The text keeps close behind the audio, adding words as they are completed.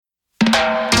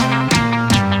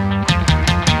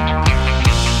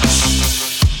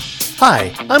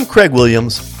Hi, I'm Craig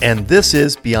Williams, and this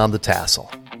is Beyond the Tassel.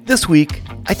 This week,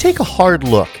 I take a hard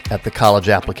look at the college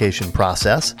application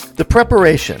process, the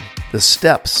preparation, the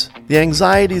steps, the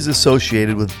anxieties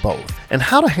associated with both, and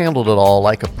how to handle it all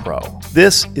like a pro.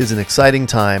 This is an exciting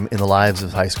time in the lives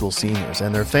of high school seniors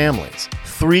and their families.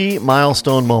 3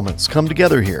 milestone moments come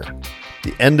together here.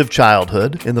 The end of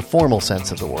childhood, in the formal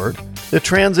sense of the word, the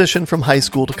transition from high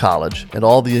school to college and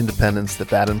all the independence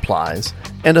that implies,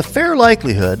 and a fair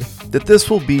likelihood that this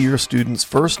will be your students'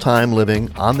 first time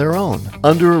living on their own,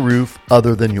 under a roof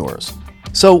other than yours.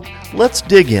 So let's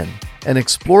dig in and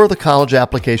explore the college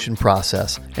application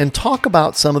process and talk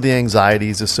about some of the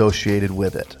anxieties associated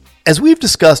with it. As we've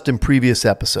discussed in previous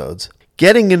episodes,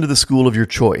 getting into the school of your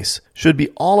choice should be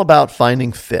all about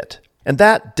finding fit. And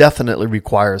that definitely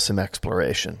requires some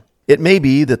exploration. It may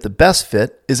be that the best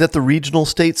fit is at the regional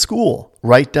state school,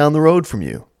 right down the road from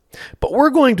you. But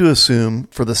we're going to assume,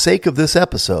 for the sake of this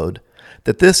episode,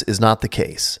 that this is not the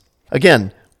case.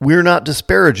 Again, we're not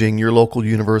disparaging your local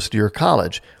university or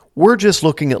college. We're just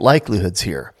looking at likelihoods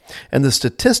here. And the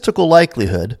statistical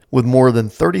likelihood, with more than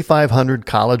 3,500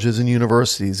 colleges and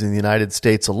universities in the United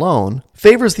States alone,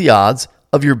 favors the odds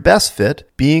of your best fit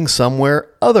being somewhere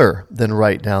other than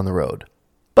right down the road.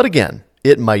 But again,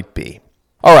 it might be.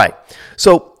 All right,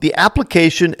 so the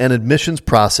application and admissions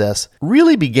process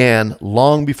really began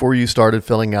long before you started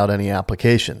filling out any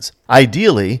applications.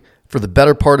 Ideally, for the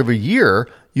better part of a year,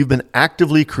 you've been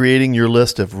actively creating your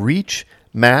list of reach,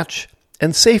 match,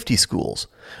 and safety schools,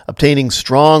 obtaining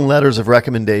strong letters of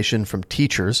recommendation from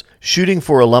teachers, shooting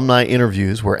for alumni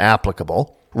interviews where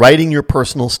applicable, writing your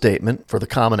personal statement for the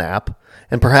Common App,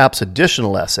 and perhaps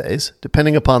additional essays,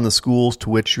 depending upon the schools to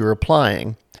which you're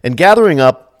applying, and gathering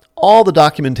up all the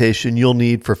documentation you'll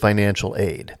need for financial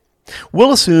aid.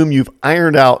 We'll assume you've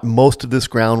ironed out most of this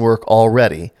groundwork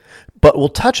already, but we'll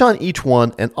touch on each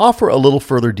one and offer a little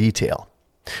further detail.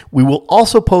 We will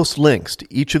also post links to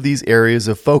each of these areas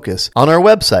of focus on our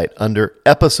website under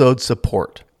Episode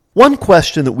Support. One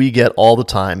question that we get all the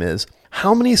time is,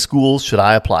 how many schools should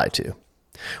I apply to?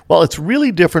 Well, it's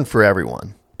really different for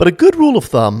everyone. But a good rule of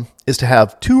thumb is to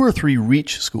have 2 or 3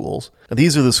 reach schools. Now,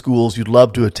 these are the schools you'd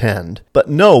love to attend, but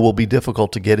know will be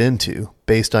difficult to get into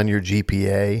based on your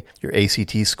GPA, your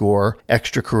ACT score,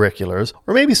 extracurriculars,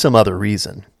 or maybe some other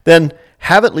reason. Then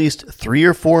have at least 3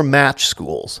 or 4 match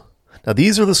schools. Now,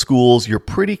 these are the schools you're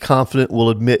pretty confident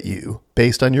will admit you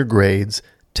based on your grades,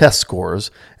 test scores,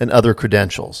 and other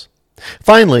credentials.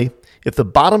 Finally, if the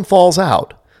bottom falls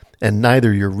out and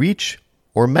neither your reach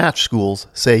or match schools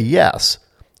say yes,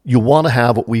 you'll want to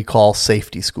have what we call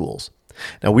safety schools.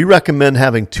 Now, we recommend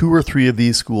having 2 or 3 of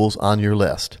these schools on your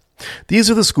list.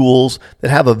 These are the schools that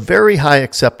have a very high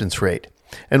acceptance rate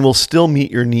and will still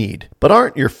meet your need, but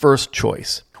aren't your first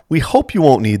choice. We hope you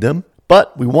won't need them,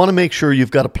 but we want to make sure you've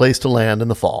got a place to land in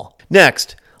the fall.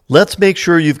 Next, let's make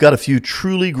sure you've got a few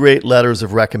truly great letters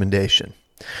of recommendation.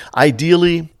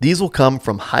 Ideally, these will come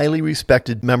from highly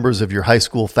respected members of your high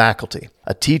school faculty,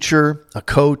 a teacher, a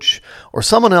coach, or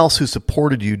someone else who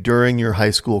supported you during your high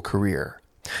school career.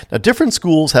 Now, different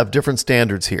schools have different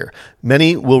standards here.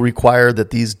 Many will require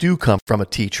that these do come from a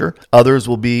teacher. Others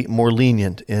will be more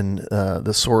lenient in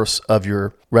the source of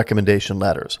your recommendation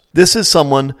letters. This is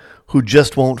someone who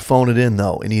just won't phone it in,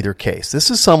 though, in either case.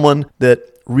 This is someone that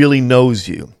really knows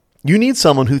you. You need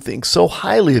someone who thinks so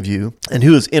highly of you and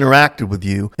who has interacted with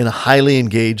you in a highly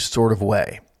engaged sort of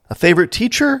way. A favorite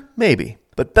teacher? Maybe.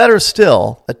 But better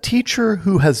still, a teacher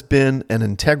who has been an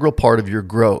integral part of your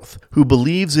growth, who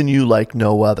believes in you like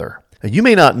no other. Now, you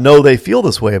may not know they feel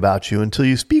this way about you until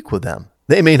you speak with them.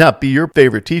 They may not be your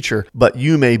favorite teacher, but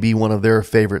you may be one of their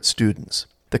favorite students.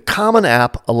 The Common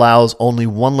App allows only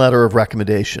 1 letter of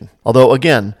recommendation, although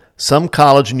again, some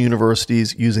college and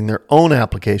universities using their own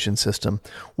application system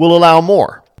will allow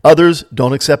more. Others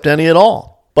don't accept any at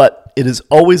all. But it is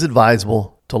always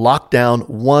advisable to lock down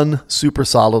 1 super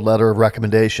solid letter of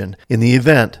recommendation in the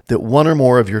event that 1 or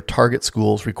more of your target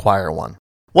schools require one.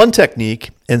 One technique,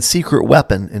 and secret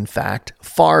weapon, in fact,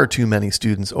 far too many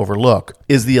students overlook,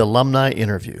 is the alumni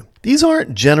interview. These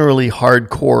aren't generally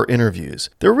hardcore interviews.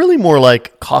 They're really more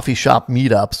like coffee shop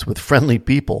meetups with friendly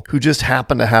people who just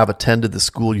happen to have attended the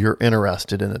school you're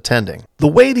interested in attending. The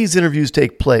way these interviews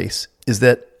take place is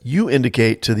that you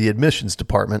indicate to the admissions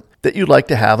department that you'd like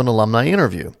to have an alumni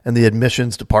interview, and the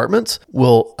admissions departments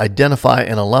will identify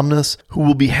an alumnus who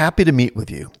will be happy to meet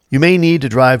with you. You may need to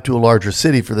drive to a larger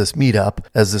city for this meetup,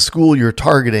 as the school you're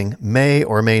targeting may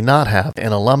or may not have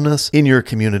an alumnus in your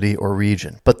community or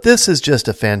region. But this is just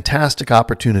a fantastic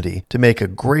opportunity to make a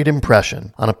great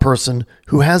impression on a person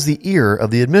who has the ear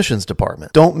of the admissions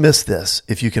department. Don't miss this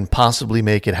if you can possibly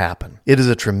make it happen. It is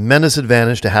a tremendous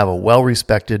advantage to have a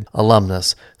well-respected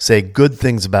alumnus say good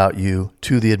things about you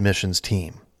to the admissions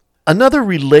team. Another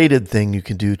related thing you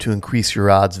can do to increase your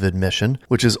odds of admission,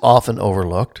 which is often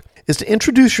overlooked, is to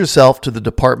introduce yourself to the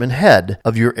department head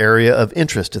of your area of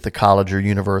interest at the college or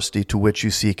university to which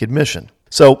you seek admission.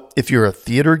 So, if you're a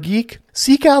theater geek,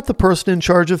 seek out the person in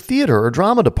charge of theater or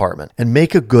drama department and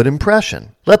make a good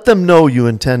impression. Let them know you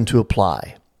intend to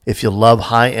apply. If you love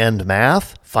high-end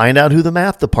math, find out who the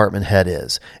math department head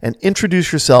is and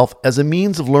introduce yourself as a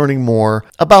means of learning more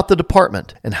about the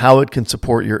department and how it can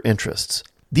support your interests.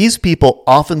 These people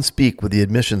often speak with the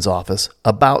admissions office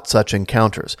about such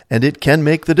encounters, and it can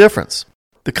make the difference.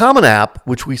 The Common App,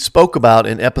 which we spoke about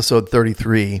in episode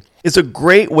 33, is a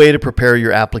great way to prepare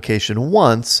your application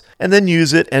once and then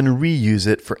use it and reuse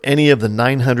it for any of the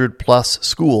 900 plus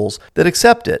schools that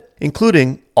accept it,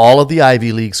 including all of the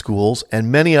Ivy League schools and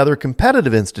many other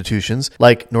competitive institutions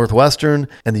like Northwestern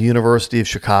and the University of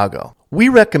Chicago. We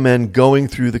recommend going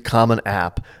through the Common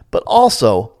App, but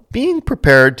also being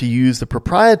prepared to use the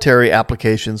proprietary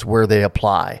applications where they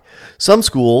apply. Some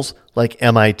schools, like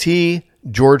MIT,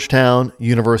 Georgetown,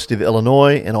 University of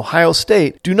Illinois, and Ohio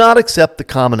State, do not accept the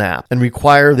Common App and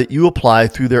require that you apply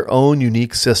through their own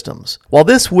unique systems. While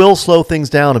this will slow things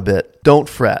down a bit, don't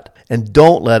fret, and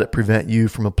don't let it prevent you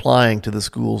from applying to the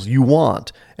schools you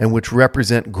want and which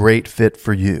represent great fit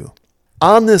for you.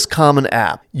 On this Common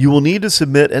App, you will need to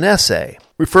submit an essay,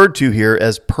 referred to here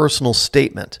as personal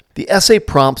statement. The essay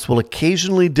prompts will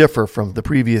occasionally differ from the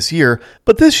previous year,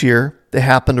 but this year they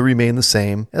happen to remain the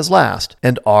same as last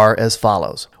and are as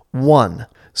follows. 1.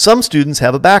 Some students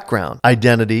have a background,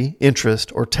 identity,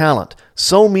 interest, or talent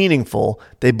so meaningful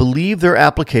they believe their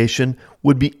application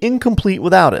would be incomplete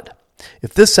without it.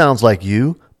 If this sounds like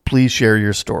you, please share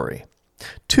your story.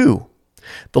 2.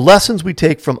 The lessons we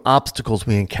take from obstacles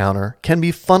we encounter can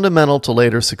be fundamental to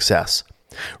later success.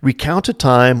 Recount a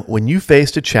time when you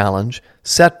faced a challenge,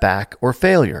 setback, or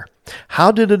failure.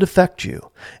 How did it affect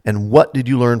you, and what did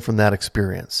you learn from that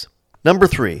experience?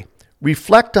 3,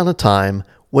 reflect on a time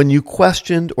when you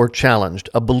questioned or challenged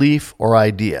a belief or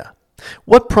idea.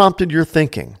 What prompted your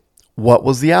thinking? What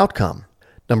was the outcome?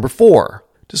 4,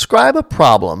 describe a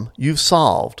problem you've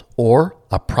solved or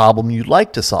a problem you'd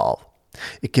like to solve.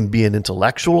 It can be an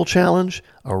intellectual challenge,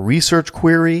 a research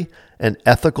query, an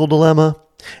ethical dilemma,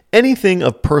 anything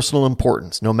of personal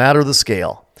importance, no matter the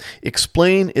scale.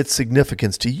 Explain its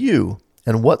significance to you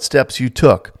and what steps you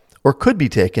took or could be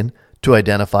taken to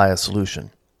identify a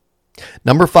solution.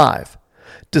 5,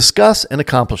 discuss an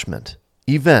accomplishment,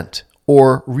 event,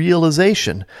 or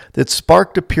realization that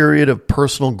sparked a period of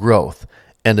personal growth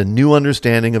and a new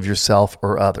understanding of yourself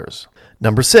or others.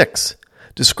 6,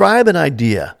 describe an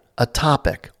idea, a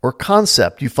topic, or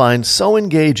concept you find so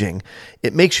engaging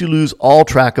it makes you lose all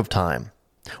track of time.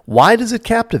 Why does it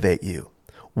captivate you?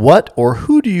 What or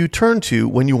who do you turn to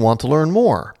when you want to learn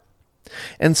more?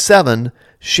 And 7,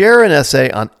 share an essay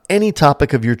on any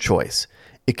topic of your choice.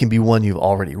 It can be one you've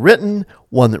already written,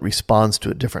 one that responds to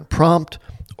a different prompt,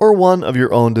 or one of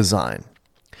your own design.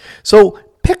 So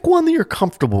pick one that you're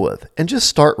comfortable with and just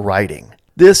start writing.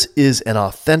 This is an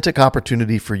authentic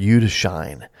opportunity for you to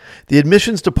shine. The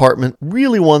admissions department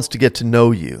really wants to get to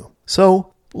know you,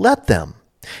 so let them.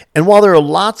 And while there are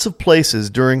lots of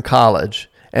places during college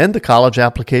and the college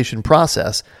application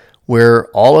process where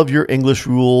all of your English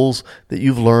rules that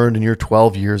you've learned in your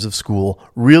 12 years of school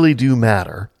really do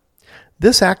matter,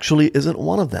 this actually isn't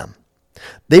one of them.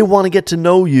 They want to get to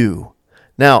know you.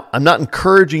 Now, I'm not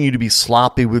encouraging you to be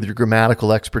sloppy with your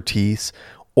grammatical expertise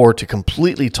or to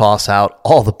completely toss out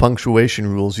all the punctuation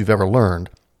rules you've ever learned.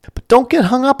 But don't get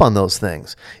hung up on those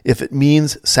things if it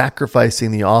means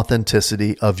sacrificing the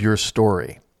authenticity of your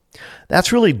story.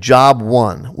 That's really job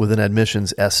one with an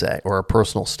admissions essay or a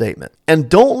personal statement. And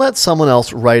don't let someone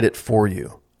else write it for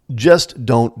you. Just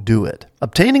don't do it.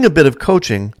 Obtaining a bit of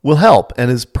coaching will help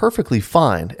and is perfectly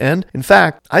fine. And in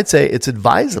fact, I'd say it's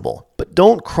advisable. But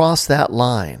don't cross that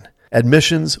line.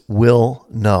 Admissions will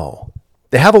know.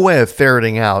 They have a way of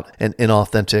ferreting out an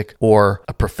inauthentic or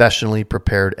a professionally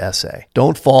prepared essay.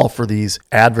 Don't fall for these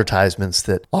advertisements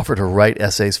that offer to write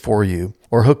essays for you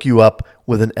or hook you up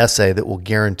with an essay that will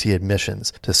guarantee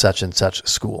admissions to such and such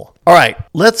school. All right,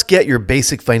 let's get your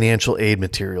basic financial aid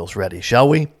materials ready, shall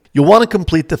we? You'll want to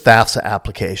complete the FAFSA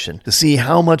application to see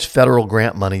how much federal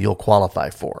grant money you'll qualify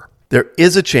for. There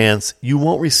is a chance you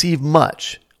won't receive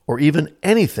much, or even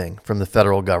anything from the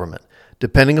federal government,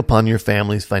 depending upon your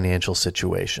family's financial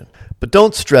situation. But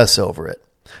don't stress over it.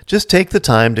 Just take the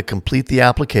time to complete the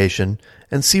application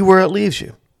and see where it leaves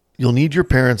you. You'll need your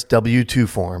parents' W-2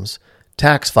 forms,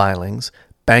 tax filings,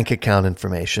 bank account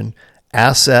information,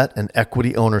 asset and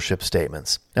equity ownership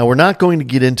statements. Now, we're not going to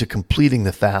get into completing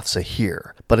the FAFSA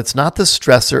here, but it's not the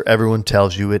stressor everyone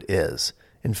tells you it is.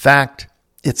 In fact,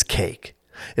 it's cake.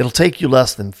 It'll take you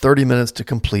less than 30 minutes to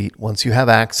complete once you have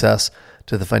access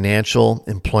to the financial,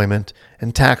 employment,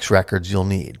 and tax records you'll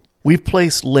need. We've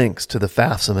placed links to the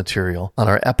FAFSA material on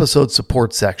our episode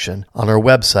support section on our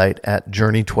website at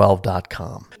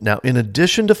journey12.com. Now, in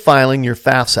addition to filing your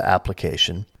FAFSA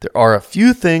application, there are a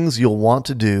few things you'll want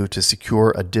to do to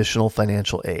secure additional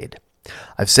financial aid.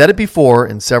 I've said it before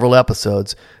in several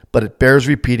episodes, but it bears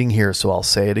repeating here, so I'll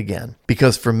say it again.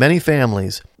 Because for many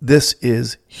families, this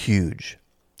is huge.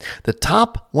 The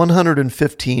top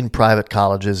 115 private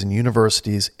colleges and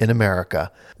universities in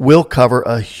America will cover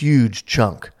a huge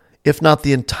chunk, if not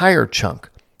the entire chunk,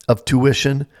 of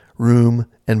tuition, room,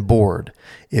 and board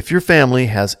if your family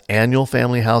has annual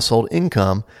family household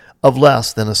income of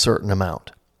less than a certain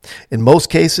amount. In most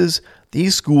cases,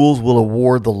 these schools will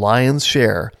award the lion's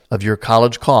share of your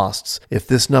college costs if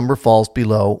this number falls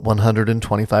below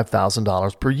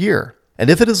 $125,000 per year. And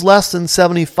if it is less than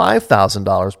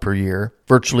 $75,000 per year,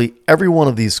 virtually every one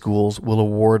of these schools will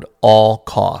award all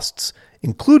costs,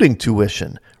 including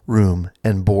tuition, room,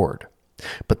 and board.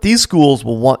 But these schools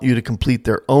will want you to complete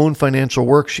their own financial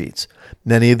worksheets.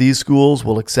 Many of these schools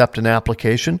will accept an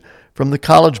application from the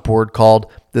College Board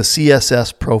called the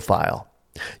CSS Profile.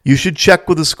 You should check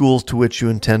with the schools to which you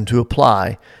intend to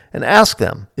apply and ask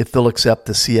them if they'll accept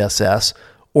the CSS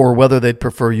or whether they'd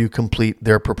prefer you complete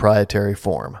their proprietary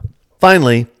form.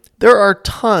 Finally, there are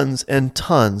tons and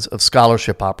tons of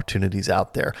scholarship opportunities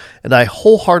out there, and I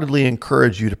wholeheartedly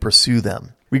encourage you to pursue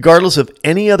them, regardless of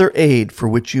any other aid for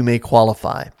which you may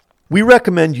qualify. We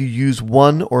recommend you use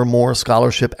one or more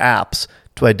scholarship apps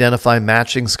to identify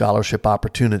matching scholarship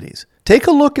opportunities. Take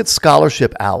a look at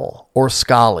Scholarship Owl or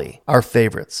Scholly, our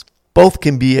favorites. Both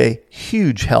can be a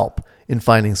huge help in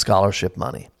finding scholarship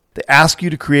money. They ask you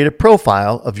to create a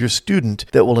profile of your student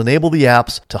that will enable the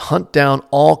apps to hunt down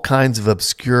all kinds of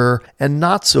obscure and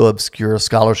not so obscure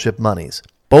scholarship monies.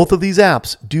 Both of these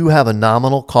apps do have a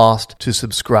nominal cost to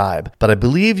subscribe, but I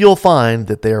believe you'll find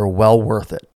that they are well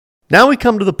worth it. Now we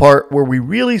come to the part where we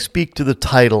really speak to the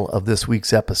title of this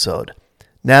week's episode,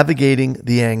 Navigating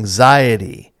the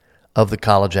Anxiety of the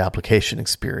College Application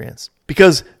Experience.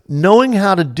 Because knowing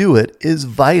how to do it is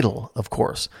vital, of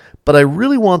course, but I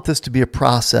really want this to be a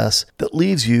process that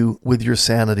leaves you with your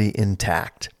sanity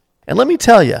intact. And let me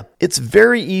tell you, it's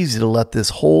very easy to let this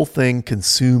whole thing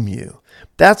consume you.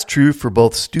 That's true for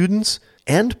both students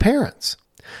and parents.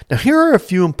 Now, here are a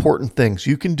few important things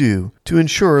you can do to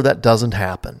ensure that doesn't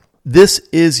happen. This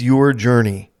is your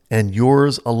journey and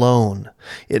yours alone.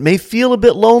 It may feel a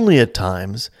bit lonely at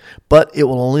times, but it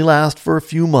will only last for a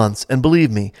few months, and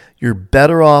believe me, you're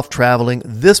better off traveling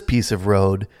this piece of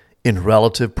road in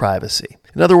relative privacy.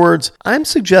 In other words, I'm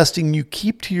suggesting you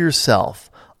keep to yourself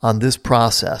on this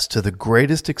process to the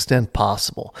greatest extent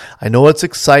possible. I know it's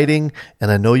exciting,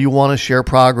 and I know you want to share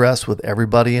progress with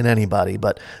everybody and anybody,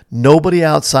 but nobody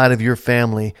outside of your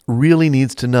family really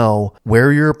needs to know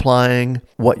where you're applying,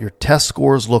 what your test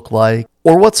scores look like,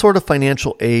 or what sort of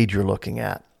financial aid you're looking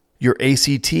at. Your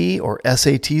ACT or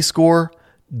SAT score,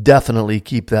 definitely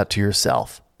keep that to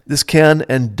yourself. This can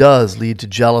and does lead to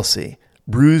jealousy,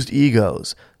 bruised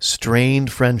egos,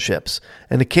 strained friendships,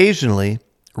 and occasionally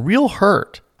real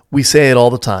hurt. We say it all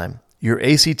the time. Your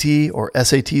ACT or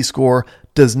SAT score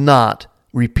does not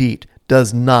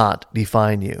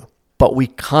define you. But we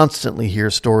constantly hear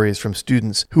stories from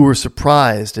students who are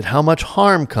surprised at how much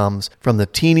harm comes from the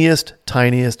teeniest,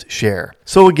 tiniest share.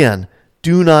 So again,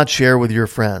 do not share with your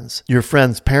friends'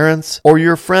 parents, or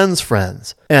your friends'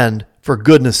 friends. And for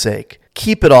goodness sake,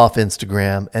 keep it off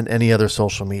Instagram and any other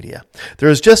social media. There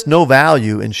is just no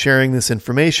value in sharing this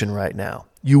information right now.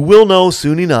 You will know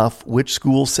soon enough which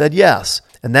school said yes,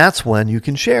 and that's when you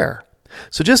can share.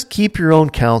 So just keep your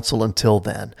own counsel until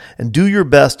then, and do your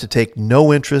best to take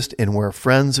no interest in where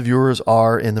friends of yours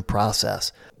are in the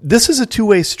process. This is a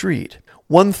two-way street.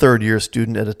 One third-year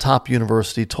student at a top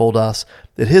university told us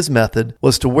that his method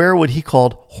was to wear what he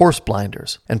called horse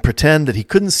blinders and pretend that he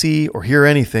couldn't see or hear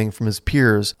anything from his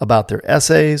peers about their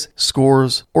essays,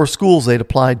 scores, or schools they'd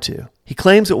applied to. He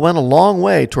claims it went a long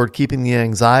way toward keeping the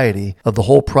anxiety of the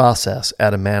whole process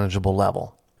at a manageable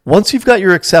level. Once you've got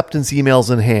your acceptance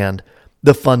emails in hand,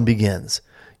 the fun begins.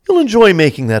 You'll enjoy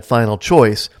making that final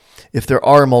choice if there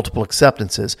are multiple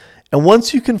acceptances, And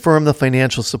once you confirm the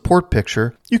financial support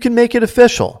picture, you can make it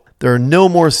official. There are no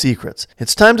more secrets.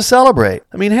 It's time to celebrate.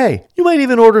 I mean, hey, you might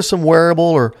even order some wearable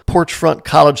or porch front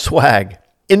college swag.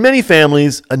 In many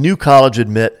families, a new college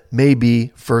admit may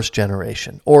be first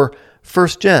generation or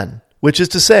first gen, which is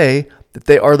to say that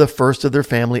they are the first of their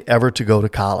family ever to go to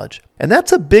college. And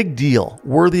that's a big deal,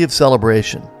 worthy of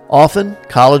celebration. Often,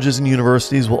 colleges and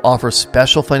universities will offer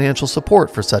special financial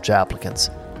support for such applicants.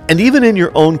 And even in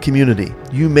your own community,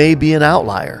 you may be an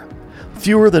outlier.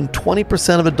 Fewer than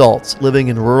 20% of adults living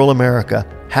in rural America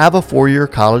have a 4-year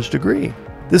college degree.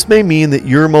 This may mean that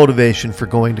your motivation for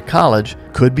going to college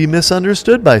could be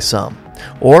misunderstood by some,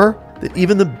 or that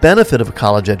even the benefit of a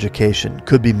college education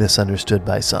could be misunderstood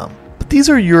by some. But these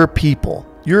are your people,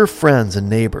 your friends and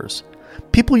neighbors,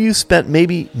 people you spent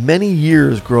maybe many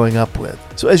years growing up with.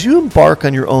 So as you embark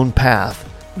on your own path,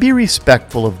 be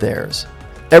respectful of theirs.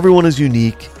 Everyone is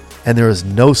unique, and there is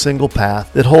no single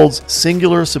path that holds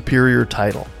singular superior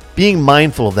title. Being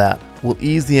mindful of that will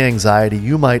ease the anxiety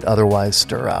you might otherwise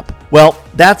stir up. Well,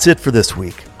 that's it for this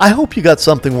week. I hope you got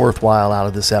something worthwhile out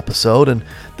of this episode and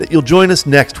that you'll join us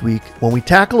next week when we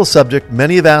tackle a subject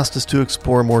many have asked us to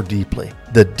explore more deeply: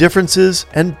 the differences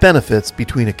and benefits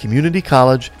between a community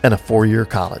college and a 4-year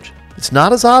college. It's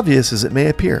not as obvious as it may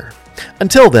appear.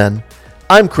 Until then,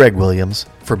 I'm Craig Williams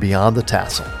for Beyond the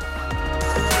Tassel.